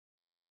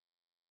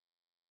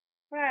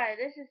Right,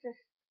 this is the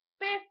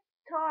fifth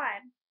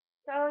time.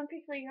 So I'm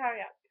quickly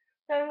hurry up.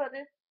 So we've got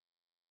this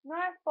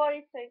nice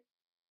bodysuit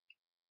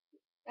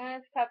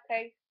and it's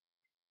cupcakes.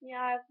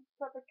 Yeah, I've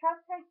got the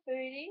cupcake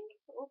booty.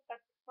 Oops,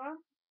 that's the front.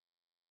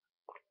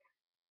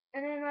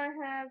 And then I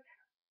have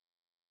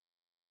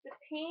the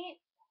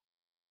pants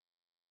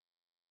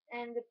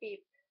and the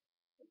bib.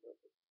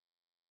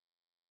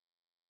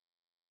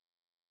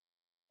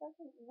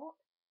 Doesn't not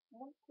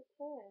want to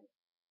turn.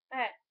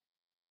 Alright,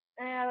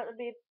 and I've got the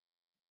bib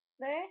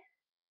there.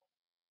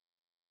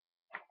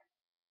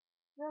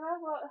 Then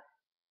I've got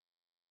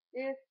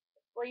this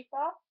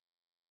sleeper.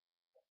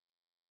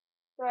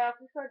 So I've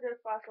just got to do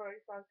it fast or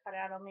it's going to cut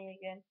out on me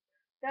again.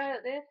 Then I've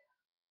got this,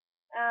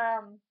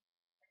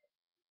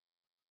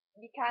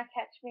 you can't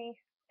catch me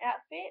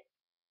outfit.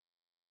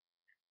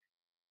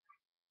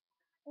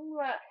 And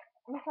what,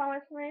 my summer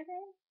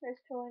smoothie,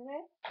 there's two in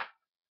there.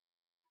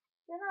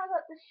 Then I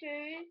got the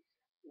shoes,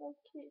 those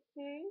cute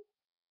shoes.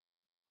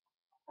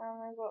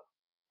 I got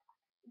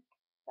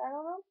that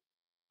on them.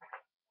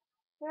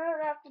 Then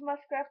I got after my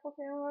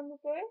scrapbooking I want to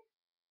do.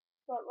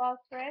 Got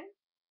last friend.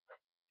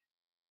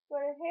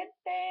 Got a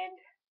headband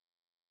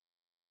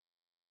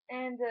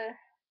and a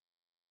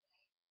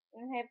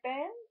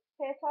headband,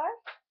 hair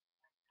ties.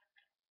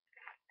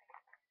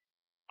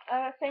 I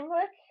got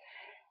singlets.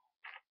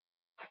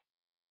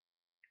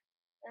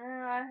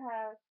 And I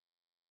have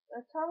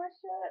a Thomas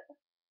shirt,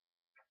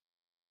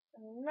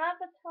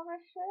 another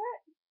Thomas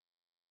shirt,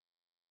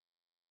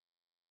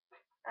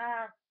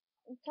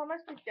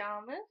 Thomas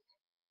pajamas,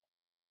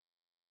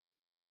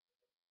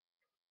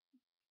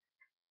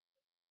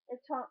 a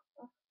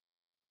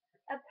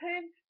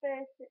Pooh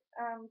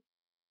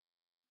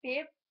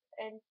bib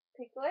and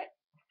Piglet,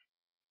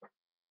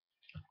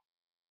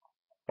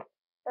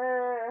 a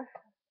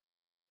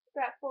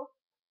scrapbook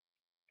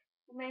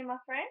for me and my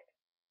friend.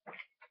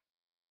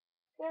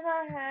 Then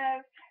I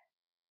have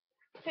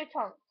two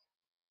Toms.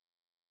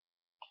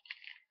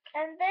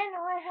 And then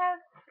I have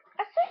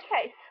a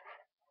suitcase,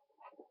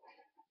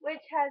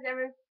 which has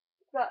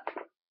got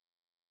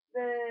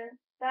the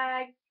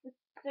bag, the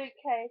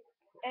suitcase,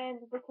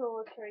 and the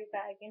toiletry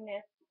bag in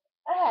there.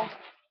 Okay,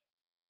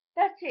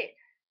 that's it.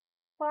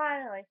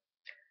 Finally.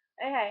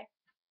 Okay,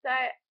 so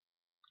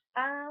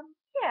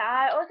yeah,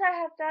 I also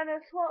have done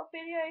a swap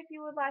video if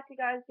you would like to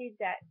go see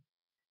that.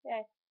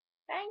 Okay,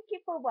 thank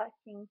you for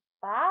watching.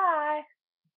 Bye.